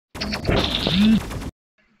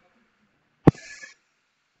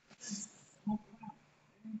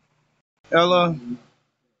Ella,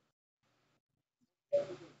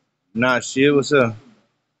 nah, shit. What's up?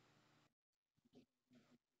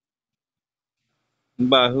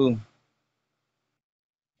 By who?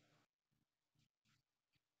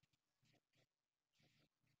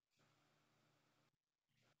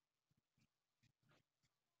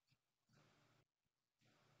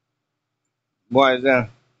 Why is that?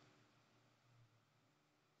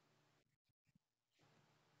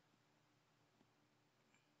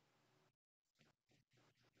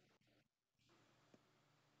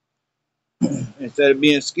 Instead of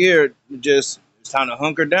being scared, just it's time to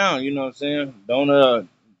hunker down. You know what I'm saying?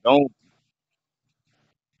 Don't.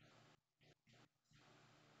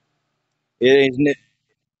 It is.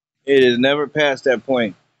 It is never past that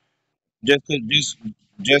point. Just cause,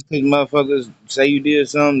 just 'cause motherfuckers say you did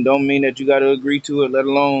something, don't mean that you got to agree to it. Let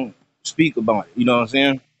alone speak about it. You know what I'm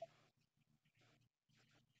saying?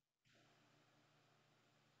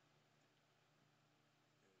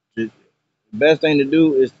 Just, the best thing to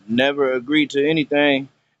do is never agree to anything,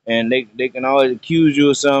 and they can always accuse you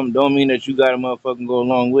of something. Don't mean that you got to motherfucking go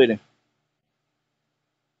along with it.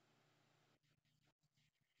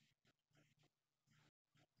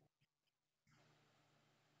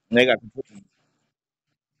 And they got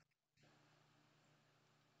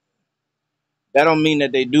that don't mean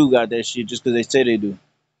that they do got that shit just because they say they do.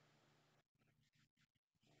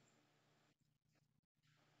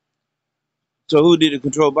 So who did the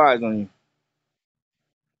control buys on you?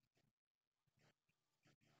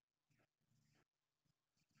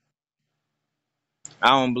 I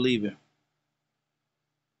don't believe it.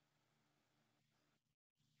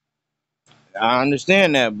 I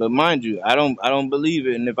understand that, but mind you, I don't believe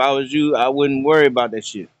it. And if I was you, I wouldn't worry about that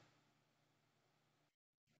shit.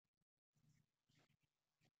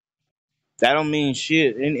 That don't mean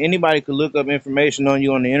shit. And anybody could look up information on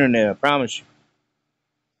you on the internet. I promise you.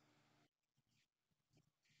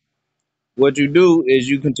 What you do is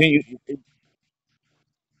you continue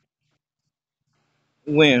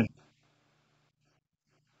when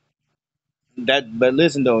that. But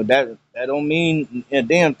listen though, that don't mean a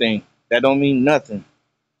damn thing. That don't mean nothing.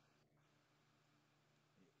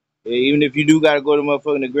 Even if you do gotta go to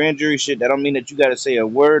motherfucking the grand jury shit, that don't mean that you gotta say a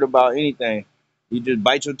word about anything. You just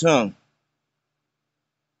bite your tongue.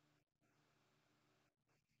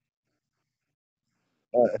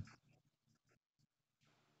 Uh,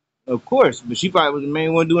 of course, but she probably was the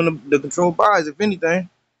main one doing the control buys, if anything.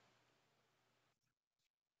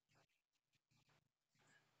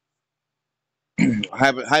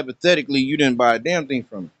 Hypothetically, you didn't buy a damn thing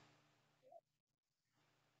from her.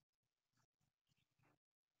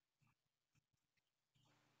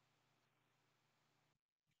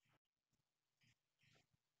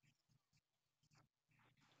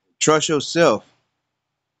 Trust yourself.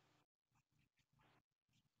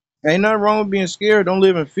 Ain't nothing wrong with being scared. Don't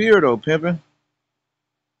live in fear though, pimping.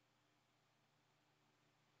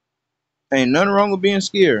 Ain't nothing wrong with being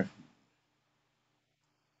scared.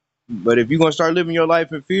 But if you're gonna start living your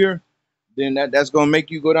life in fear, then that's gonna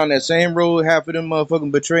make you go down that same road half of them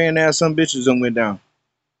motherfucking betraying ass some bitches done went down.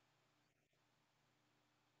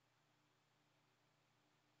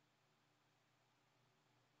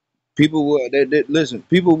 People will listen,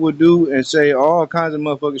 people will do and say all kinds of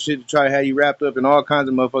motherfucking shit to try to have you wrapped up in all kinds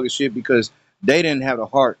of motherfucking shit because they didn't have the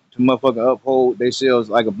heart to motherfucking uphold themselves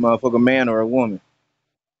like a motherfucking man or a woman.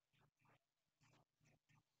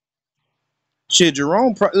 Shit,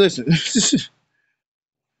 listen,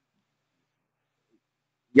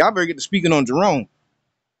 y'all better get to speaking on Jerome.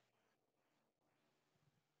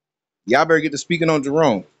 Y'all better get to speaking on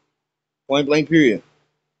Jerome. Point blank period.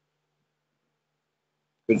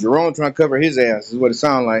 Because Jerome trying to cover his ass is what it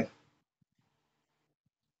sounds like.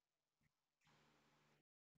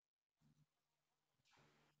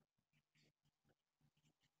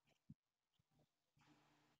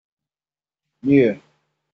 Yeah.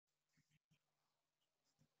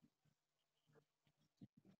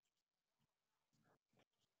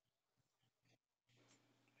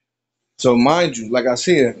 So mind you, like I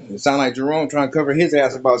said, it sounds like Jerome trying to cover his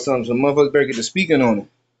ass about something. So motherfuckers better get to speaking on it.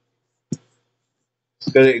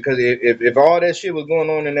 Because if all that shit was going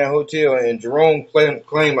on in that hotel and Jerome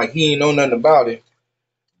claimed like he ain't know nothing about it,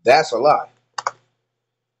 that's a lie.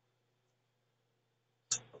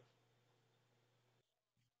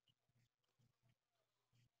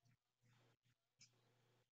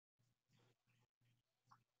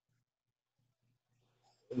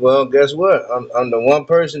 Well, guess what? I'm the one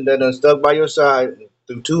person that done stuck by your side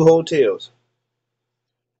through two hotels.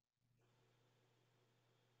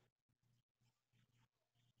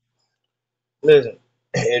 Listen,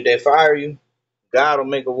 if they fire you, God will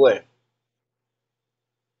make a way.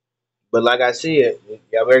 But like I said,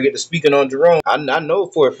 y'all better get to speaking on Jerome. I know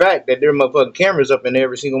for a fact that there are motherfucking cameras up in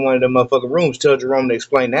every single one of them motherfucking rooms. Tell Jerome to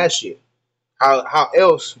explain that shit. How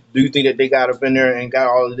else do you think that they got up in there and got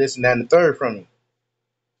all of this and that and the third from you?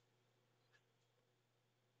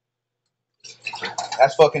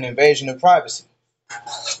 That's fucking invasion of privacy.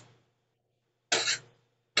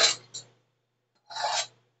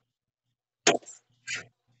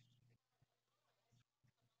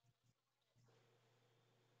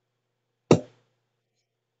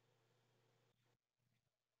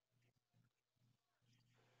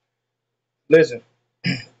 Listen,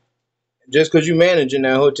 just because you managing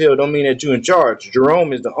that hotel don't mean that you in charge.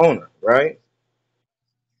 Jerome is the owner, right?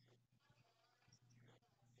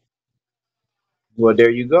 Well,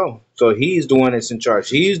 there you go. So he's the one that's in charge.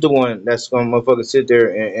 He's the one that's gonna motherfucker sit there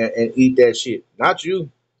and eat that shit, not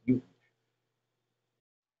you. You.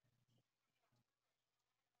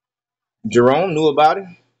 Jerome knew about it.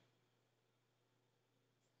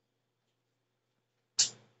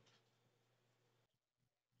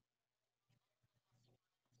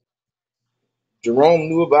 Jerome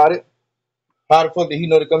knew about it. How the fuck did he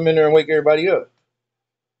know to come in there and wake everybody up?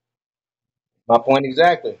 My point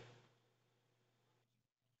exactly.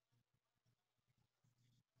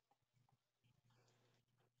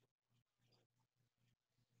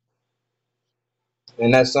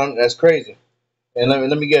 And that's something that's crazy. And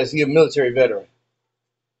let me guess, he a military veteran.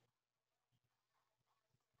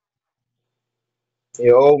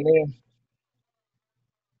 Yeah, old man.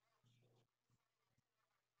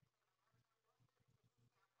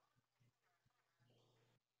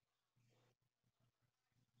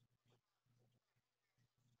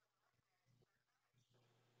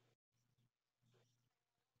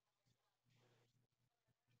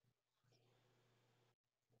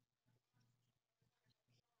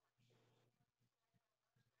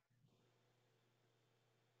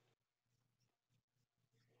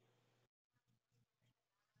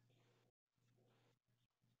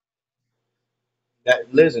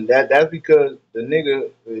 That listen, that's because the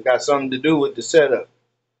nigga got something to do with the setup.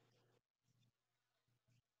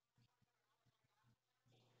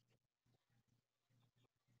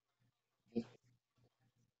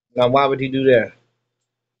 Now, why would he do that?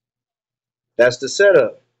 That's the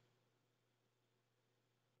setup.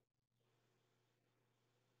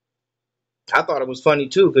 I thought it was funny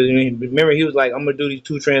too, because remember he was like, "I'm gonna do these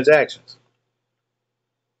two transactions."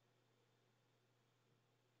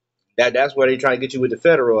 That's where they try to get you with the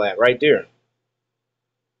federal at, right there.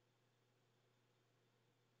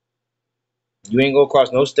 You ain't go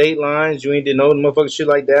across no state lines. You ain't did no motherfucking shit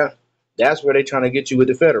like that. That's where they trying to get you with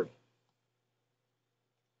the federal.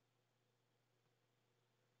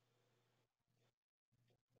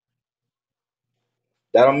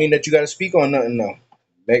 That don't mean that you got to speak on nothing, though.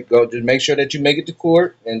 Just make sure that you make it to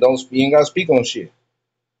court and don't you ain't got to speak on shit.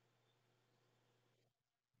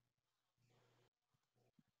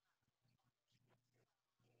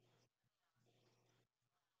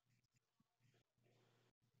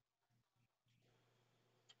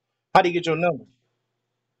 How do you get your number?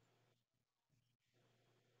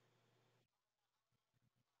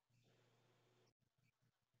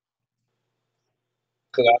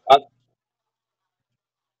 Cause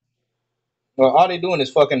well, all they doing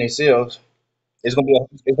is fucking themselves. It's gonna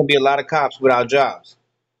be a lot of cops without jobs.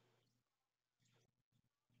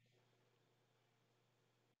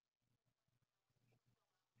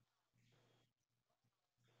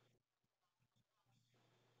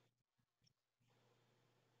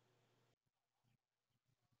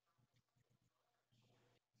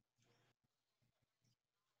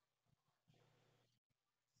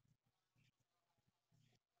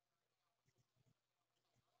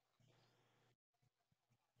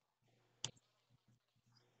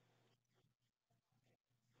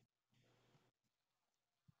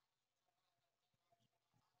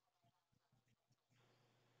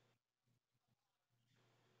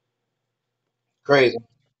 Crazy.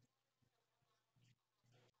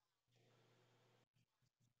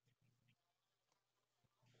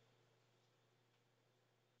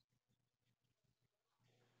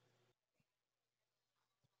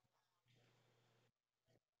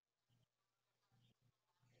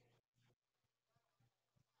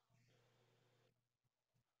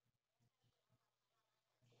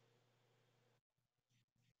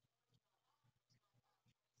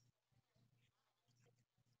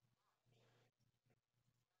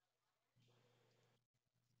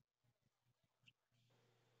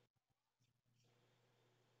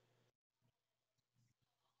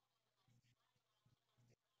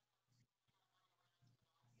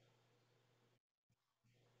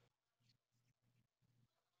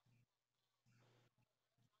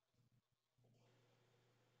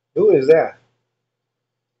 Who is that?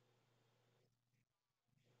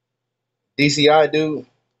 DCI dude?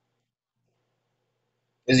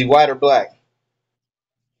 Is he white or black?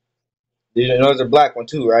 You know there's a black one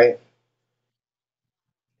too, right?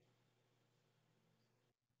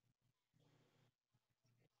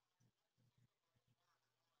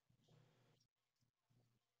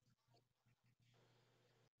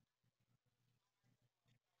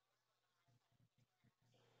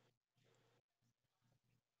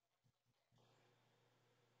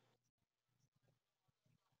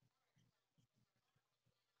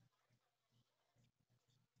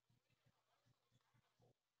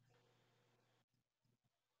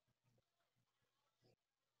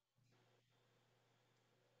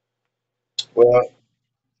 Well,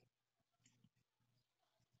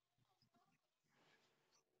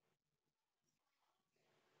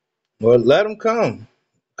 well, let them come,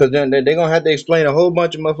 cause then they gonna have to explain a whole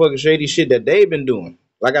bunch of motherfucking shady shit that they've been doing.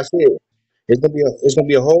 Like I said, it's gonna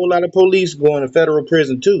be a whole lot of police going to federal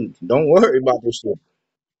prison too. Don't worry about this shit.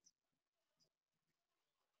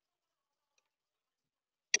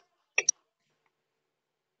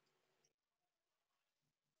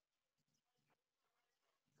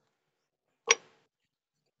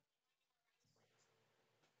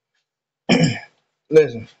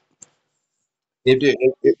 Listen, if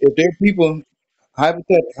there are people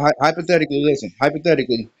hypothetically, listen,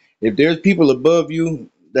 hypothetically, if there's people above you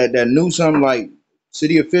that knew something like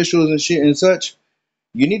city officials and shit and such,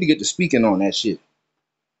 you need to get to speaking on that shit.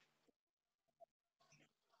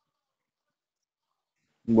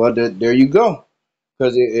 Well, there you go.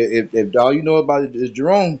 Because if all you know about it is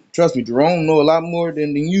Jerome, trust me, Jerome know a lot more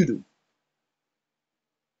than you do.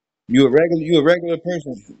 You a regular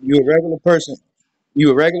person. You a regular person.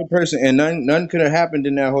 You a regular person, and none could have happened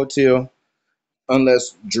in that hotel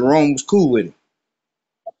unless Jerome was cool with it.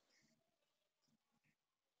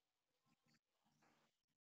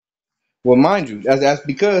 Well, mind you, that's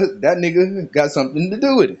because that nigga got something to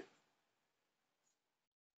do with it.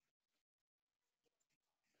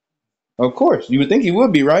 Of course, you would think he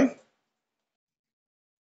would be right.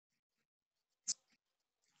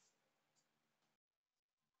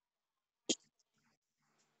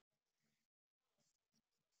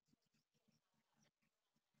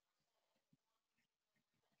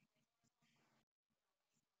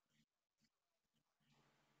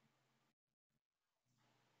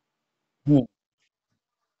 Hmm.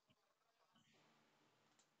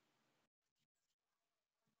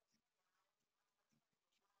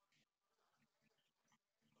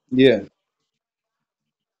 Yeah.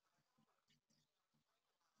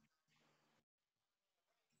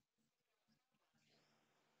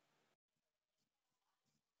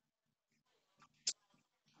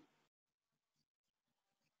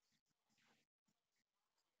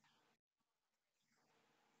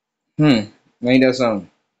 Hmm. Ain't that something?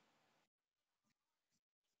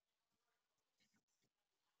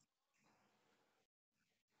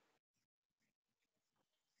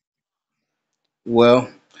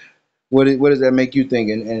 Well, what does that make you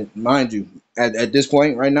think? And mind you, at this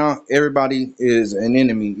point right now, everybody is an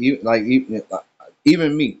enemy.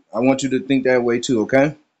 Even me. I want you to think that way too.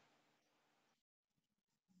 Okay?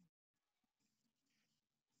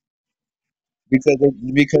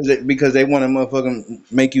 Because they want to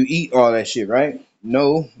motherfucking make you eat all that shit, right?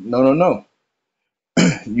 No, no, no, no.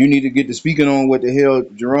 You need to get to speaking on what the hell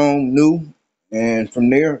Jerome knew, and from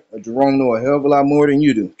there, Jerome know a hell of a lot more than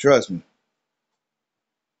you do. Trust me.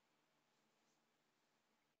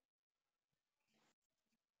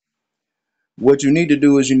 What you need to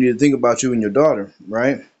do is you need to think about you and your daughter,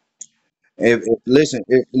 right? Listen,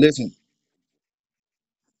 listen.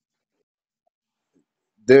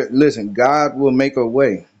 God will make a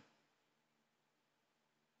way.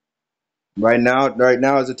 Right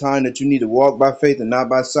now is the time that you need to walk by faith and not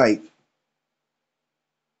by sight.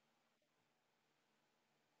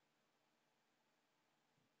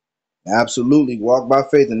 Absolutely, walk by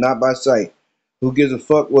faith and not by sight. Who gives a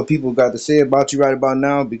fuck what people got to say about you right about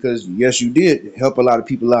now? Because yes, you did help a lot of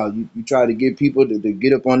people out. You try to get people to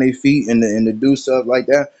get up on their feet and to do stuff like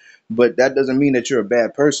that, but that doesn't mean that you're a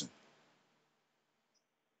bad person.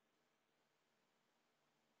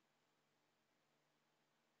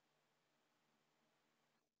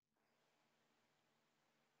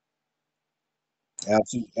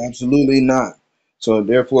 Absolutely not. So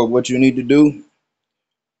therefore, what you need to do,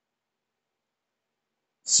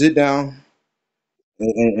 sit down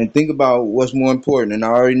and think about what's more important. And I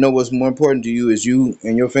already know what's more important to you is you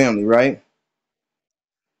and your family, right?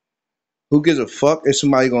 Who gives a fuck if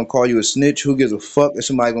somebody gonna call you a snitch? Who gives a fuck if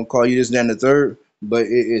somebody gonna call you this, that, and the third? But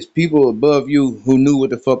it's people above you who knew what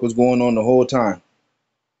the fuck was going on the whole time.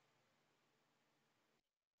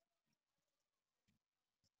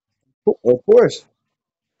 Of course,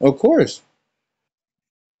 of course.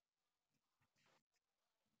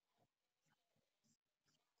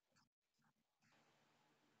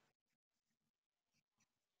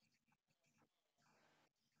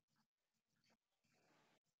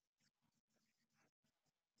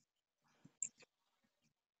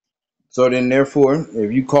 So then, therefore,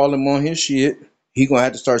 if you call him on his shit, he gonna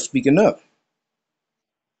have to start speaking up.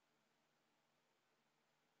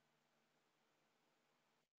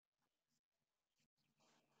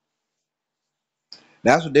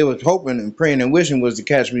 That's what they was hoping and praying and wishing was to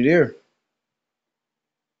catch me there,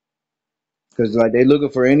 because like they looking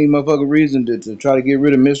for any motherfucking reason to try to get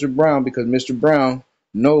rid of Mr. Brown because Mr. Brown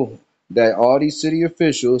know that all these city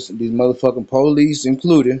officials, these motherfucking police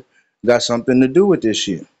included, got something to do with this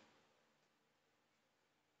shit.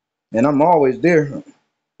 And I'm always there.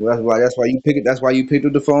 Well, that's why you pick it. That's why you picked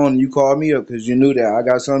up the phone and you called me up because you knew that I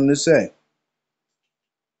got something to say.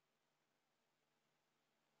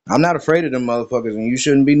 I'm not afraid of them motherfuckers, and you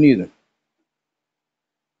shouldn't be neither.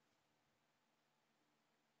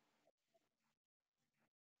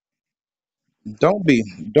 Don't be,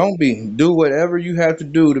 don't be. Do whatever you have to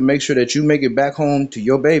do to make sure that you make it back home to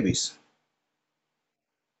your babies.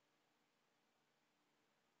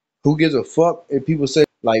 Who gives a fuck if people say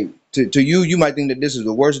like to you? You might think that this is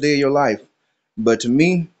the worst day of your life, but to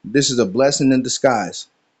me, this is a blessing in disguise.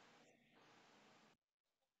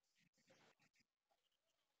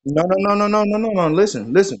 No, no, no, no, no, no, no, no.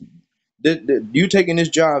 Listen, listen. You taking this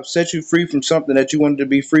job set you free from something that you wanted to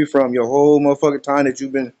be free from your whole motherfucking time that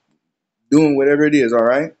you've been doing whatever it is. All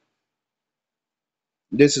right.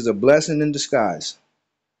 This is a blessing in disguise.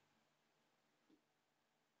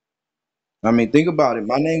 I mean, think about it.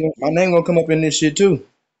 My name gonna come up in this shit too.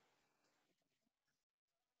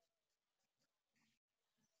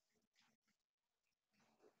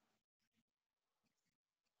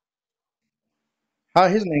 How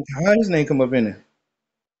his name come up in it?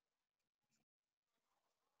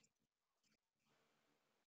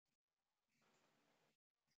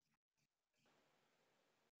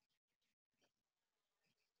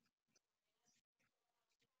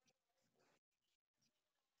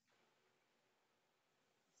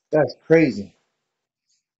 That's crazy.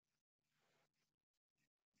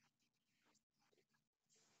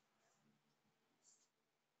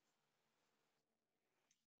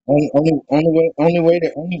 Only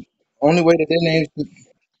way that their names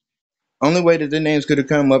only way that their names could have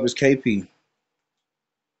come up is KP.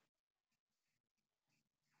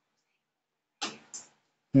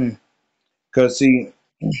 Hmm. Cause see,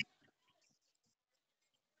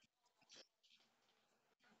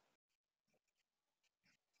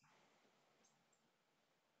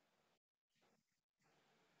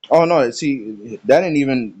 oh no, see that ain't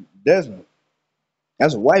even Desmond.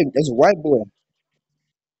 That's a white boy.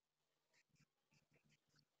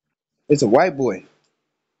 It's a white boy.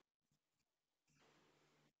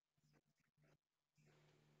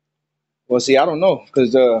 Well, see, I don't know,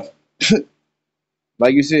 cause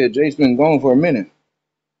like you said, Jake's been gone for a minute.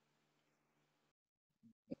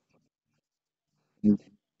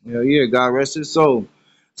 Hell yeah, God rest his soul.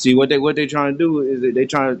 See what they trying to do is that they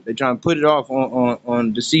trying to put it off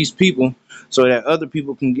on deceased people so that other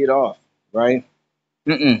people can get off, right?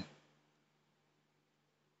 Mm-mm.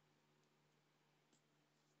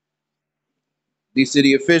 These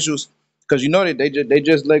city officials, because you know that they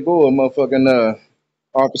just let go of motherfucking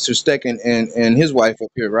Officer Steck and his wife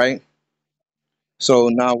up here, right? So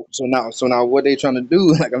now what they trying to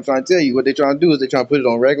do, like I'm trying to tell you, what they trying to do is they trying to put it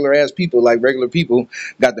on regular ass people, like regular people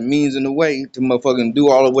got the means in the way to motherfucking do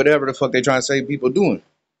all of whatever the fuck they trying to say people doing.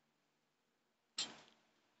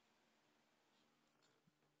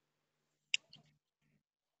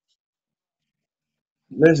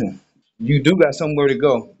 Listen, you do got somewhere to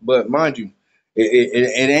go, but mind you,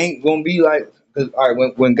 it ain't gonna be like because all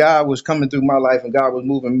right, when God was coming through my life and God was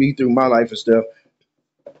moving me through my life and stuff,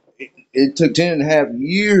 it took 10.5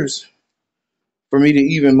 years for me to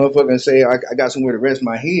even motherfucking say I got somewhere to rest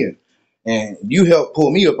my head, and you helped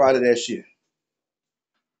pull me up out of that shit.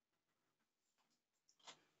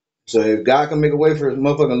 So if God can make a way for a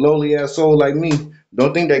motherfucking lowly ass soul like me,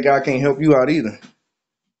 don't think that God can't help you out either.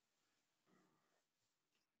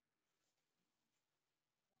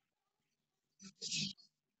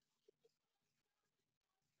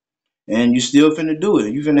 And you still finna do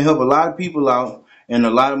it. You finna help a lot of people out, and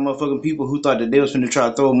a lot of motherfucking people who thought that they was finna try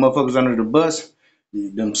to throw motherfuckers under the bus.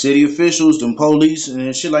 Them city officials, them police,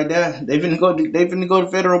 and shit like that. They finna go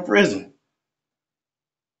to federal prison.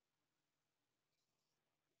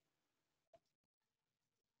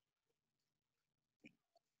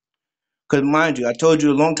 Cause mind you, I told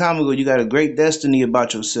you a long time ago, you got a great destiny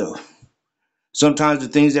about yourself. Sometimes the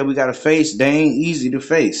things that we gotta face, they ain't easy to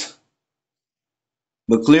face.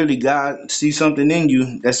 But clearly God sees something in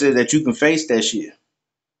you that says that you can face that shit.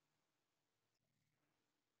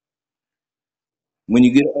 When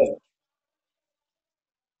you get up,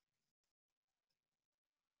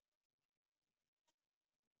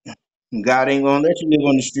 God ain't gonna let you live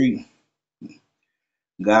on the street.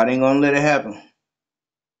 God ain't gonna let it happen.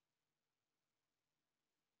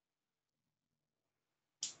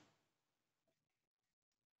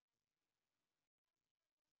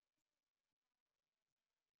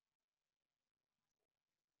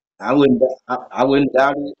 I wouldn't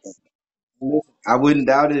doubt it. I wouldn't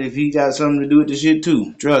doubt it if he got something to do with the shit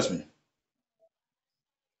too. Trust me.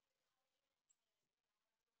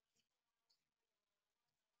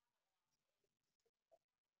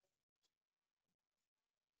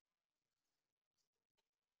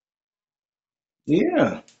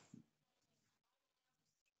 Yeah.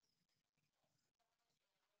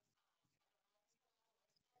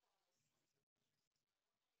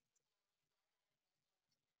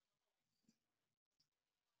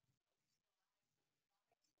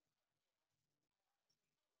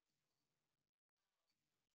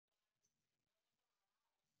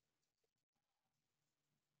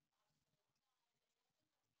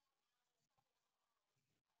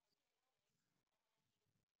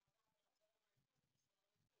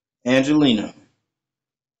 Angelina.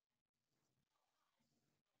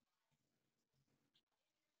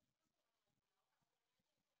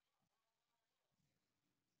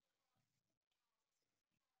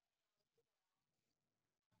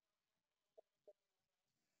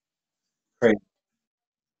 Crazy.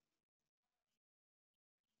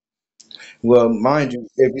 Well, mind you,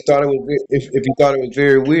 if you thought it was if you thought it was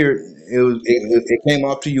very weird, it came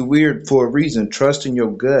off to you weird for a reason. Trust in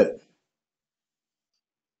your gut.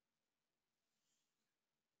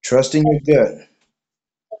 Trust in your gut.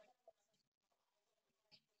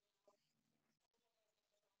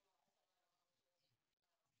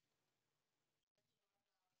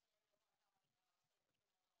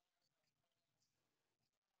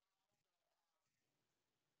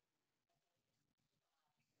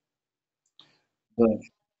 But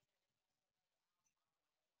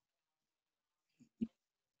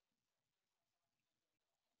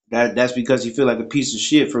that's because he feel like a piece of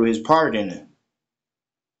shit for his part in it.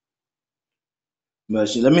 But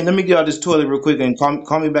shit, let me get out this toilet real quick and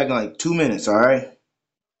call me back in like 2 minutes. All right.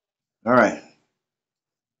 All right.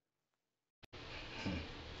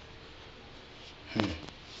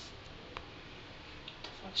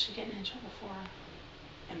 What she getting in trouble for?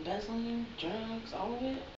 Embezzling, drugs, all of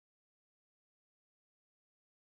it?